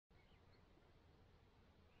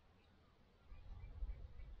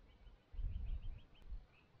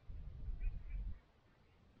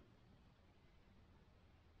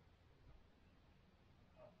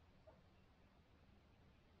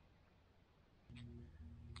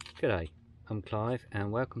G'day, I'm Clive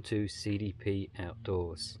and welcome to CDP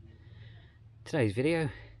Outdoors. Today's video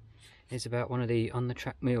is about one of the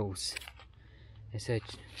on-the-track meals. It's a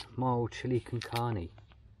mild chili con carne.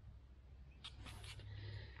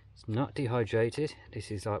 It's not dehydrated.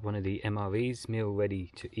 This is like one of the MREs, meal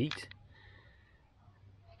ready to eat.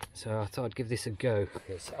 So I thought I'd give this a go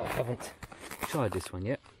because I haven't tried this one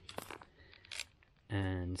yet.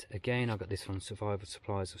 And again, I got this from Survival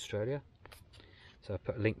Supplies Australia. So I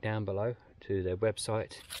put a link down below to their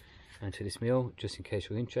website and to this meal, just in case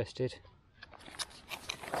you're interested.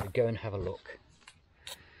 So go and have a look.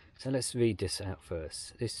 So let's read this out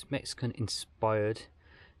first. This Mexican inspired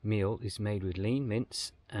meal is made with lean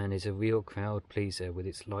mince and is a real crowd pleaser with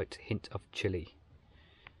its light hint of chili.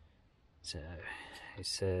 So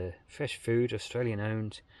it's fresh food, Australian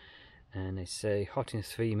owned, and they say hot in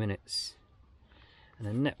 3 minutes. And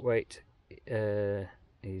the net weight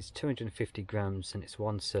is 250 grams and it's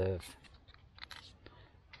one serve.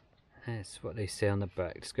 That's what they say on the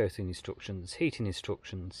back. Let's go through the instructions. Heating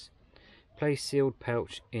instructions. Place sealed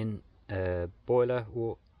pouch in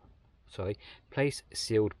Place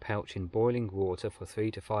sealed pouch in boiling water for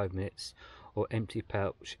 3 to 5 minutes, or empty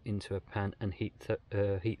pouch into a pan and heat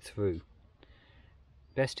through.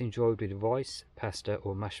 Best enjoyed with rice, pasta,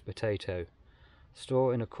 or mashed potato.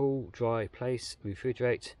 Store in a cool, dry place.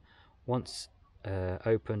 Refrigerate once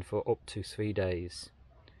open for up to 3 days.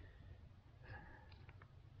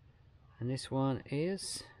 And this one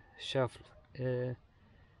is shelf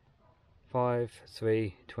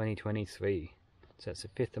 5/3/2023, so that's the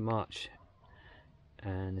 5th of March,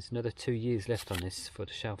 and there's another 2 years left on this for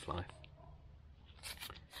the shelf life.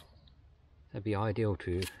 That'd be ideal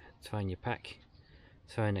to throw in your pack,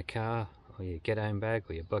 throw in a car, or your get home bag,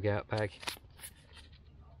 or your bug out bag.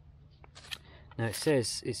 Now it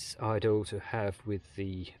says it's ideal to have with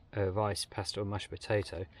the rice, pasta, or mashed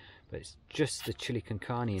potato, but it's just the chili con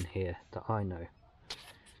carne in here that I know.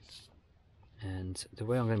 And the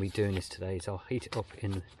way I'm going to be doing this today is I'll heat it up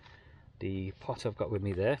in the pot I've got with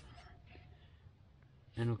me there,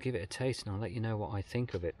 and I'll give it a taste and I'll let you know what I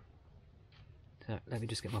think of it. So let me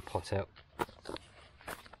just get my pot out.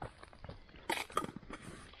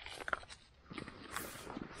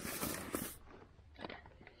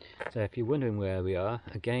 So if you're wondering where we are,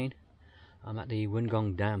 again, I'm at the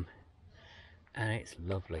Wollongong Dam and it's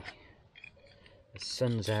lovely. The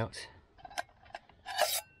sun's out.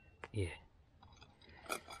 Yeah.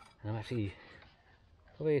 And I'm actually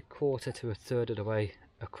probably a quarter to a third of the way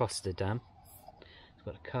across the dam. It's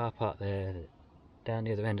got a car park there, down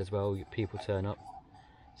the other end as well, people turn up.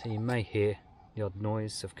 So you may hear the odd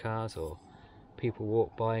noise of cars or people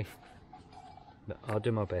walk by, but I'll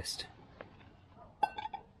do my best.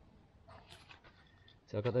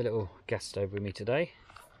 So I've got the little gas stove with me today,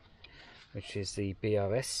 which is the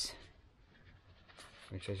BRS,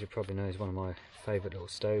 which, as you probably know, is one of my favourite little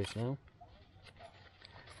stoves now.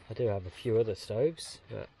 I do have a few other stoves,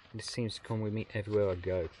 but this seems to come with me everywhere I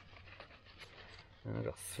go. And I've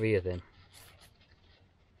got 3 of them.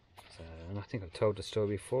 So, and I think I've told the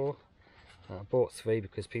story before. I bought 3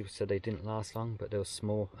 because people said they didn't last long, but they were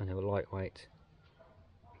small and they were lightweight.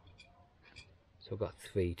 So I've got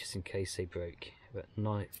 3 just in case they broke. But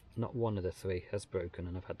not one of the 3 has broken,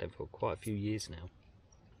 and I've had them for quite a few years now.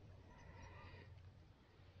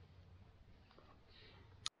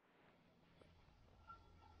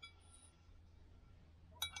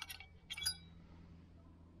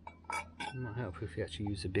 It might help if you actually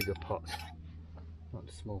use a bigger pot, not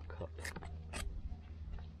a small cup.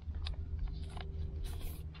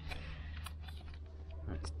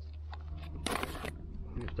 Let's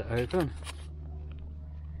move that open.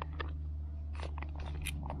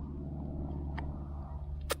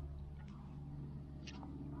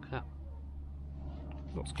 That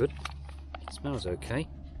looks good. It smells okay.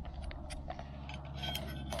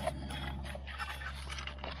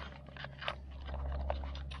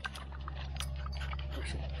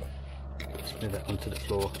 Move that onto the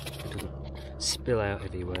floor so it doesn't spill out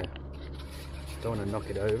everywhere. Don't want to knock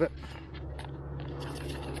it over.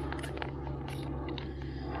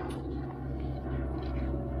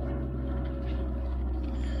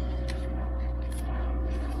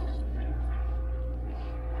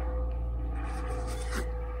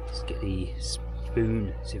 Let's get the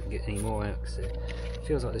spoon, see if we can get any more out, because it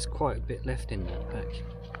feels like there's quite a bit left in that pack.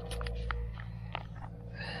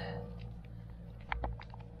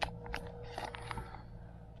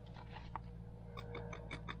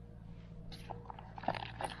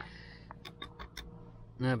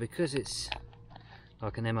 Now, because it's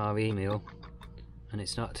like an MRE meal and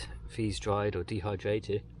it's not freeze dried or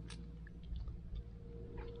dehydrated,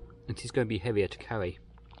 it is going to be heavier to carry.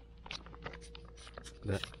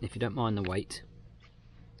 but if you don't mind the weight,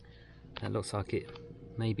 that looks like it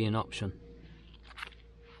may be an option.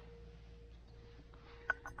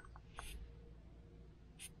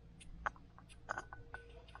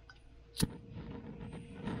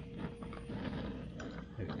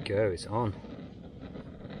 There we go, it's on.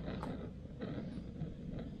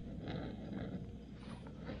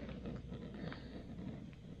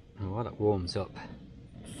 And while it warms up,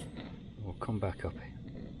 we'll come back up.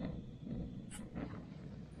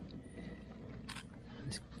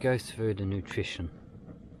 Let's go through the nutrition.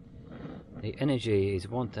 The energy is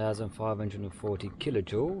 1540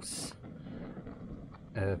 kilojoules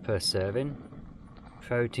per serving.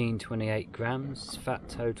 Protein 28 grams, fat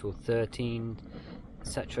total 13,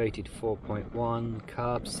 saturated 4.1,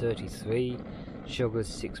 carbs 33, sugars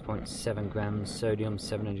 6.7 grams, sodium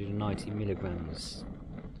 790 milligrams.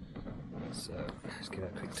 So let's give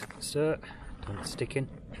that a quick stir, don't stick in.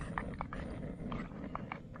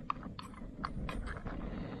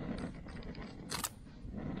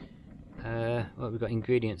 Well, we've got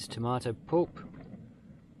ingredients: tomato pulp,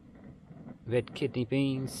 red kidney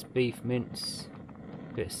beans, beef mince,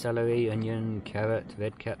 bit of celery, onion, carrot,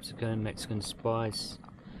 red capsicum, Mexican spice,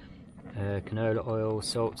 canola oil,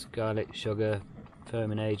 salt, garlic, sugar,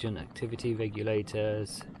 ferment agent, activity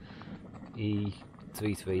regulators,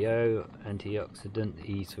 E330, antioxidant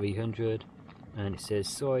E300, and it says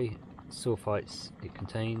soy sulfites it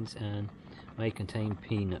contains, and may contain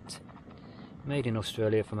peanut. Made in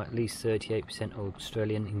Australia from at least 38%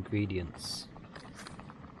 Australian ingredients.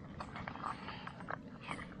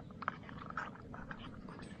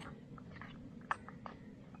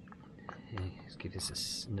 Let's give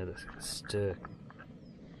this another stir.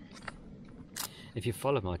 If you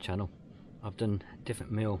follow my channel, I've done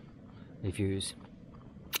different meal reviews.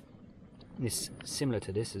 This similar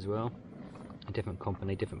to this as well, a different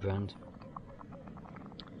company, different brand.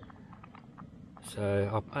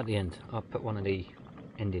 So at the end, I'll put one of the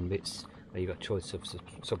ending bits where you've got choice of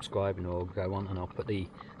subscribing or go on, and I'll put the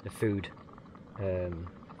food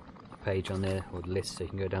page on there, or the list, so you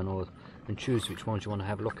can go down all and choose which ones you want to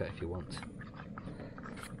have a look at if you want.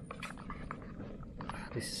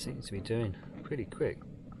 This seems to be doing pretty quick.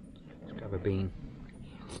 Let's grab a bean.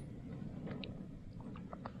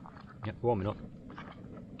 Yep, warming up.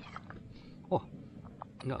 Oh,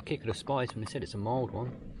 I got a kick of the spice when they said it's a mild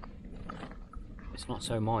one. It's not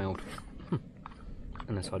so mild,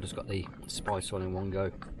 unless I just got the spice on in one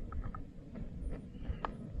go.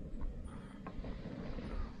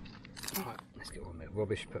 Right, let's get all my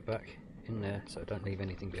rubbish put back in there so I don't leave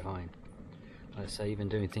anything behind. Like I say, even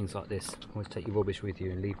doing things like this, always take your rubbish with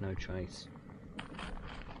you and leave no trace.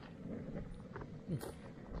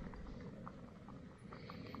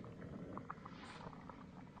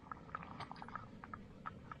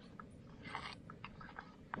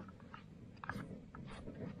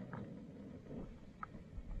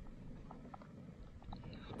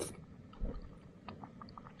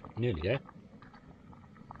 Nearly there.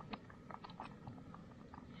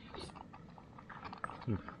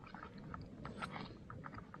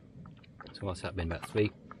 So what's that been, about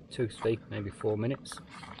 3, maybe 4 minutes?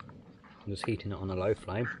 I'm just heating it on a low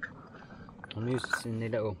flame. I'm using the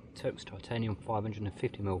little Toast titanium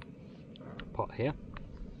 550ml pot here,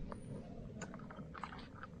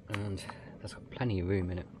 and that's got plenty of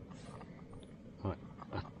room in it. Right,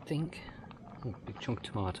 I think, oh, big chunk of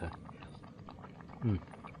tomato.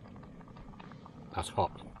 That's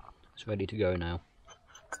hot. It's ready to go now.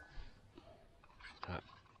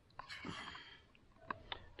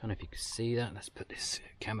 Don't know if you can see that. Let's put this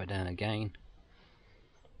camera down again.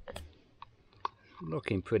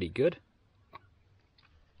 Looking pretty good.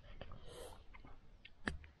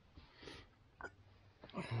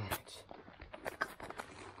 Right.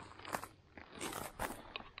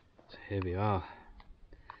 So here we are.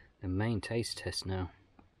 The main taste test now.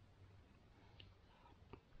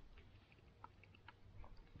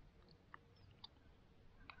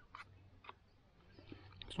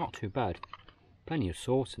 It's not too bad. Plenty of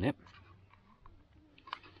sauce in it.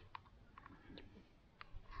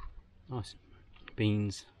 Nice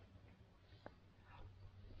beans.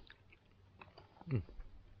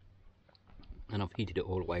 And I've heated it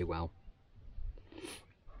all away well.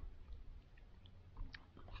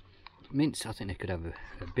 Mince, I think they could have a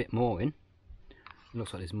bit more in. It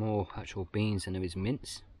looks like there's more actual beans than there is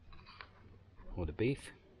mince. Or the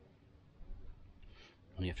beef.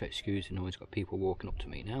 And you have to excuse, and always got people walking up to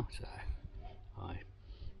me now, so I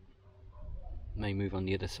may move on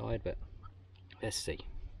the other side, but let's see.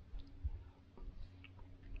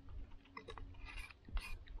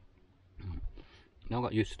 Now I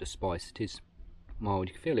got used to the spice. It is mild.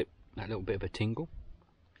 You can feel it, that little bit of a tingle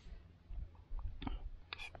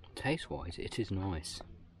taste wise it is nice.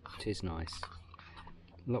 It is nice.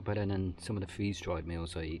 A lot better than some of the freeze dried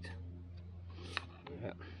meals I eat.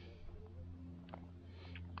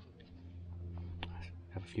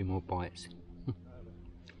 Have a few more bites.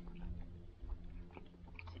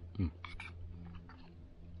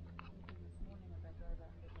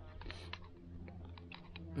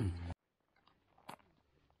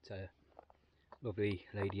 So, lovely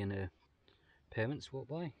lady and her parents walk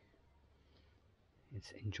by.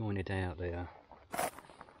 It's enjoying a day out there,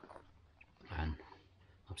 and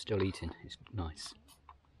I'm still eating. It's nice.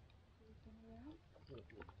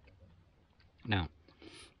 Now,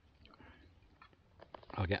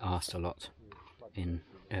 I get asked a lot in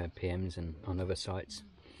PMs and on other sites,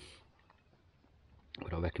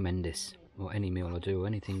 would I recommend this or any meal I do or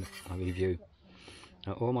anything I review.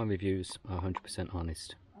 Now, all my reviews are 100%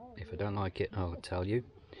 honest. If I don't like it, I'll tell you.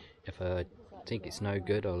 If I think it's no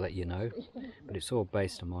good, I'll let you know. But it's all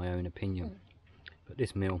based on my own opinion. But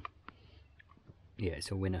this meal, yeah,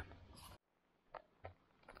 it's a winner.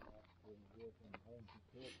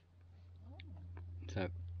 So,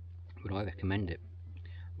 would I recommend it?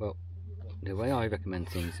 Well, the way I recommend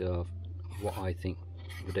things are what I think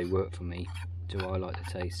would they work for me. Do I like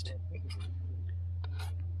the taste?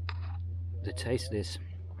 The taste of this,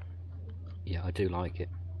 yeah, I do like it.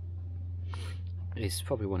 It's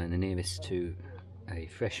probably one of the nearest to a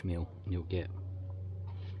fresh meal you'll get.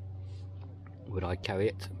 Would I carry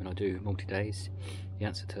it when I do multi-days? The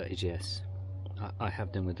answer to that is yes. I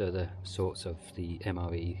have done with other sorts of the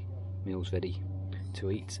MRE meals ready to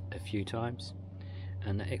eat a few times,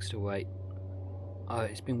 and the extra weight,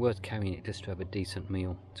 it's been worth carrying it just to have a decent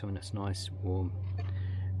meal, something that's nice, warm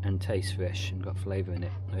and tastes fresh and got flavour in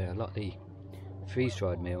it. Yeah, like the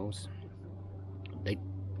freeze-dried meals, they,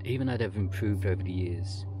 even though they've improved over the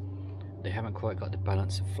years, they haven't quite got the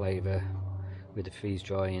balance of flavour with the freeze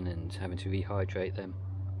drying and having to rehydrate them.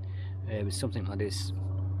 With something like this,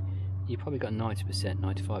 you probably got 90%,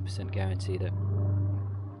 95% guarantee that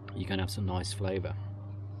you're going to have some nice flavour.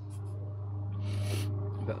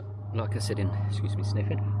 But like I said in, excuse me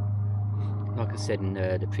sniffing, like I said in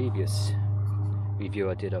the previous review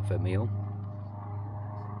I did of a meal,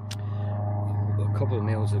 a couple of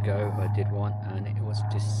meals ago I did one and it was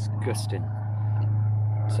disgusting.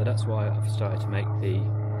 So that's why I've started to make the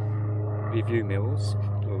review meals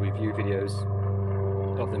or review videos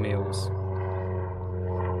of the meals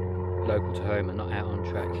local to home and not out on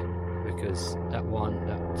track, because that one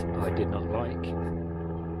that I did not like,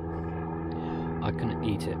 I couldn't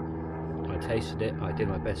eat it. I tasted it, I did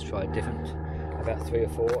my best to try it different, about 3 or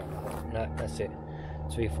 4, no, that's it,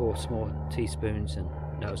 3 or 4 small teaspoons, and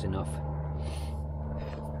that was enough.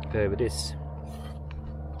 With this,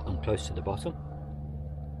 I'm close to the bottom.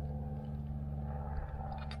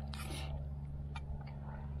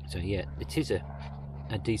 So yeah, it is a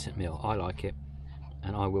decent meal. I like it,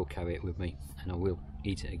 and I will carry it with me, and I will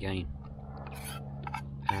eat it again.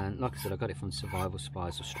 And like I said, I got it from Survival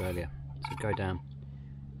Supplies Australia. So go down,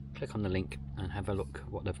 click on the link, and have a look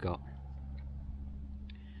what they've got.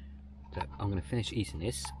 So I'm going to finish eating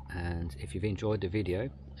this, and if you've enjoyed the video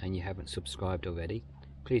and you haven't subscribed already,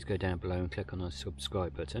 please go down below and click on the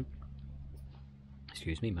subscribe button.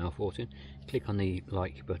 Excuse me, mouth watering. Click on the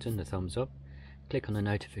like button, the thumbs up. Click on the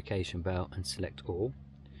notification bell and select all.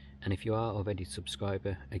 And if you are already a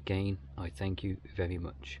subscriber, again, I thank you very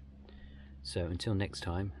much. So until next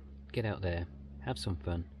time, get out there, have some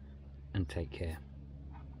fun, and take care.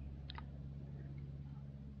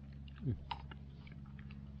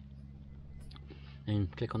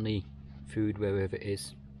 And click on the food wherever it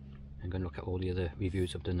is, and go and look at all the other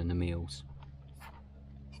reviews I've done in the meals.